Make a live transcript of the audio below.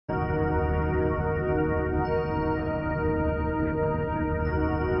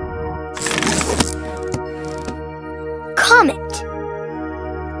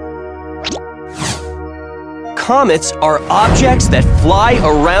comets are objects that fly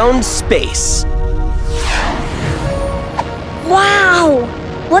around space. Wow!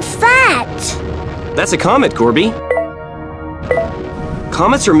 What's that? That's a comet, Gorby.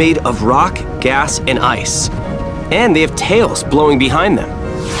 Comets are made of rock, gas, and ice. And they have tails blowing behind them.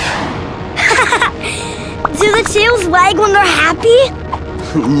 Do the tails wag when they're happy?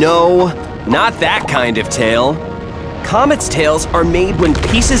 No, not that kind of tail. Comets' tails are made when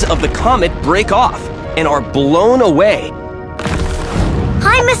pieces of the comet break off and are blown away.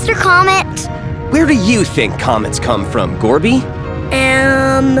 Hi, Mr. Comet. Where do you think comets come from, Gorby?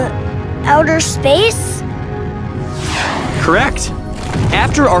 Outer space? Correct.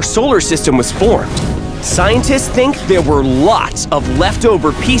 After our solar system was formed, scientists think there were lots of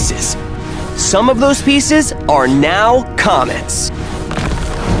leftover pieces. Some of those pieces are now comets.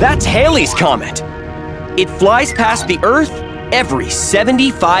 That's Halley's Comet. It flies past the Earth every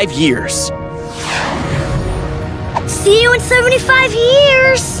 75 years. See you in 75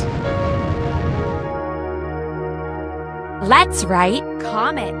 years! Let's write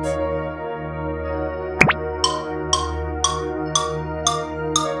comet.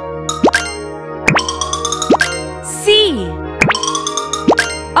 C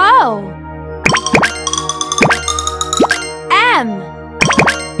O M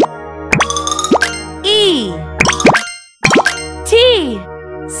E T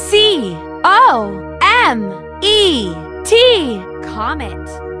C O M E T comet.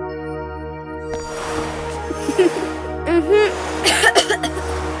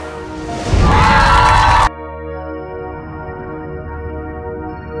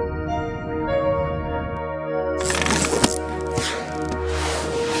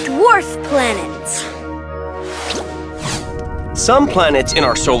 Dwarf planets. Some planets in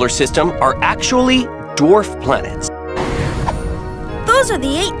our solar system are actually dwarf planets. Those are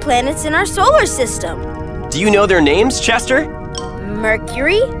the 8 planets in our solar system. Do you know their names, Chester?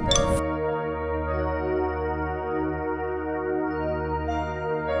 Mercury,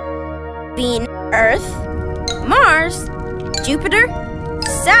 Venus, Earth, Mars, Jupiter,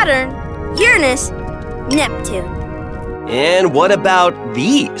 Saturn, Uranus, Neptune. And what about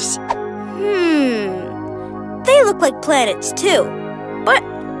these? They look like planets too, but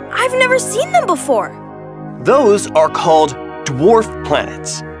I've never seen them before. Those are called dwarf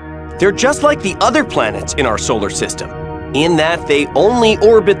planets. They're just like the other planets in our solar system, in that they only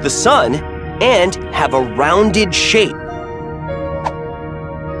orbit the sun and have a rounded shape.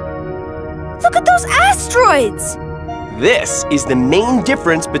 Look at those asteroids! This is the main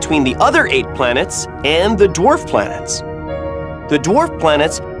difference between the other 8 planets and the dwarf planets. The dwarf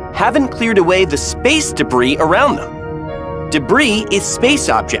planets haven't cleared away the space debris around them. Debris is space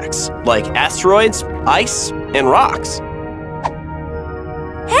objects, like asteroids, ice, and rocks.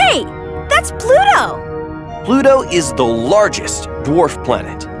 Hey, that's Pluto! Pluto is the largest dwarf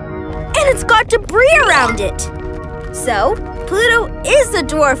planet. And it's got debris around it. So, Pluto is a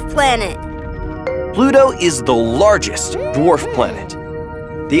dwarf planet. Pluto is the largest dwarf planet.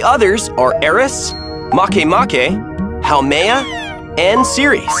 The others are Eris, Makemake, Haumea, and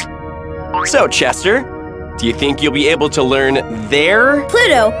Ceres. So, Chester, do you think you'll be able to learn their...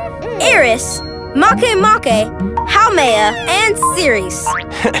 Pluto, Eris, Makemake, Haumea, and Ceres.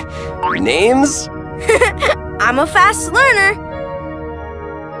 names? I'm a fast learner.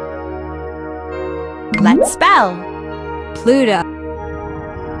 Let's spell Pluto.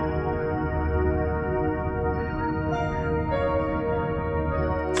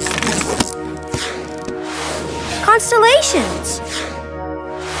 Constellations.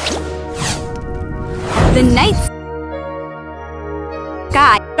 The night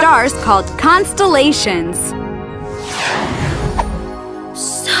sky stars called constellations.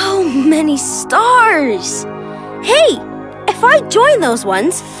 So many stars. Hey, if I join those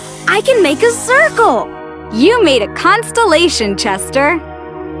ones, I can make a circle. You made a constellation, Chester.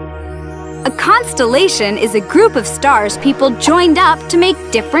 A constellation is a group of stars people joined up to make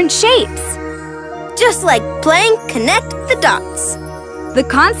different shapes. Just like playing Connect the Dots. The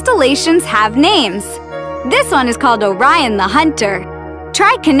constellations have names. This one is called Orion the Hunter.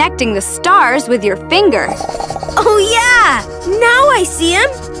 Try connecting the stars with your finger. Oh yeah! Now I see him!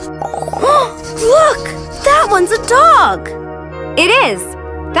 Look! That one's a dog! It is.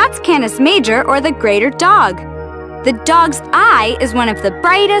 That's Canis Major, or the Greater Dog. The dog's eye is one of the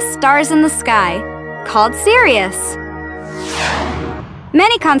brightest stars in the sky, called Sirius.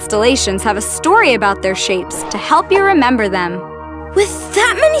 Many constellations have a story about their shapes to help you remember them. With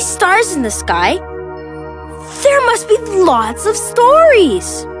that many stars in the sky, there must be lots of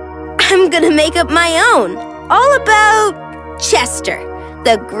stories. I'm gonna make up my own, all about Chester,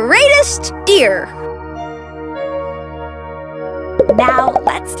 the greatest deer. Now,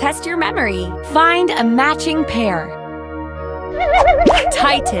 let's test your memory. Find a matching pair.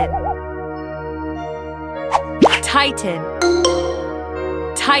 Tighten. Tighten.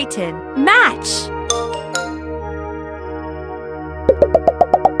 Tighten. Match.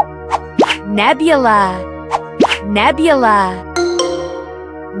 Nebula. Nebula.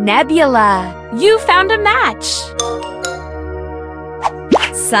 Nebula. You found a match.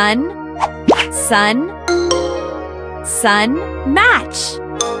 Sun. Sun. Sun. Match.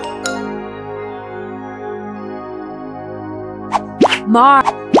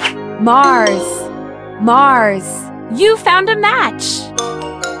 Mars. Mars. You found a match.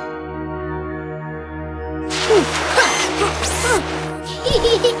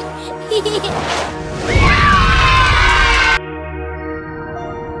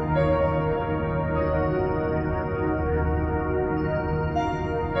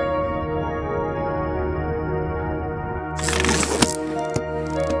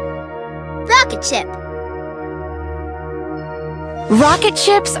 Rocket ship. Rocket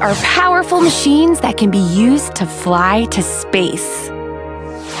ships are powerful machines that can be used to fly to space.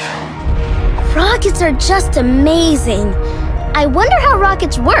 Rockets are just amazing. I wonder how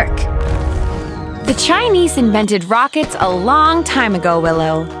rockets work. The Chinese invented rockets a long time ago,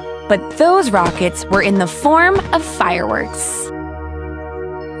 Willow. But those rockets were in the form of fireworks.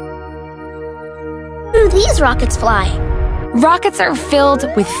 How do these rockets fly? Rockets are filled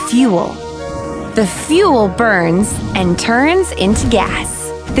with fuel. The fuel burns and turns into gas.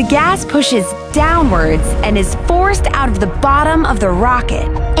 The gas pushes downwards and is forced out of the bottom of the rocket.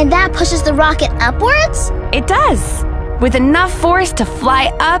 And that pushes the rocket upwards? It does, with enough force to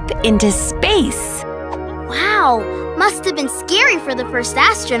fly up into space. Wow, must have been scary for the first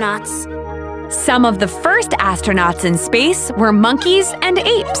astronauts. Some of the first astronauts in space were monkeys and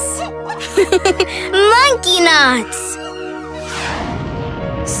apes. Monkey nuts!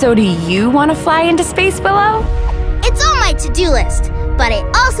 So do you want to fly into space, Willow? It's on my to-do list, but I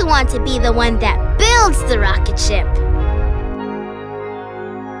also want to be the one that builds the rocket ship.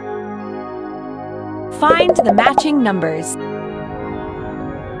 Find the matching numbers.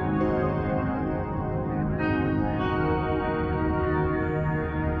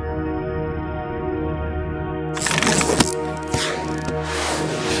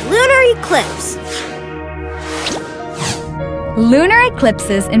 Lunar eclipse. Lunar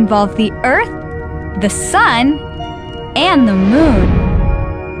eclipses involve the Earth, the Sun, and the Moon.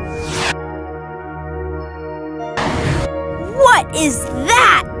 What is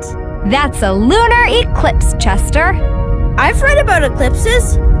that? That's a lunar eclipse, Chester. I've read about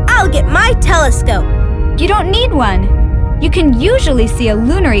eclipses. I'll get my telescope. You don't need one. You can usually see a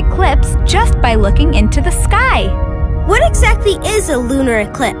lunar eclipse just by looking into the sky. What exactly is a lunar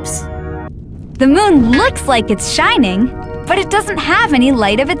eclipse? The moon looks like it's shining, but it doesn't have any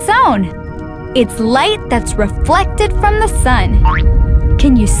light of its own. It's light that's reflected from the sun.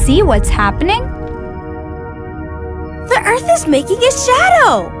 Can you see what's happening? The Earth is making a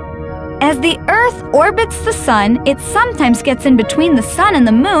shadow. As the Earth orbits the sun, it sometimes gets in between the sun and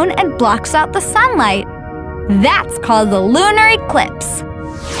the moon and blocks out the sunlight. That's called the lunar eclipse.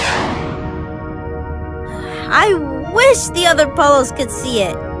 I wish the other polos could see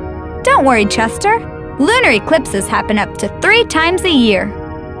it. Don't worry, Chester. Lunar eclipses happen up to 3 times a year.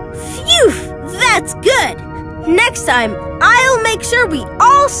 Phew, that's good. Next time, I'll make sure we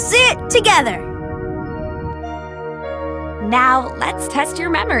all see it together. Now, let's test your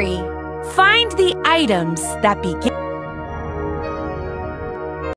memory. Find the items that begin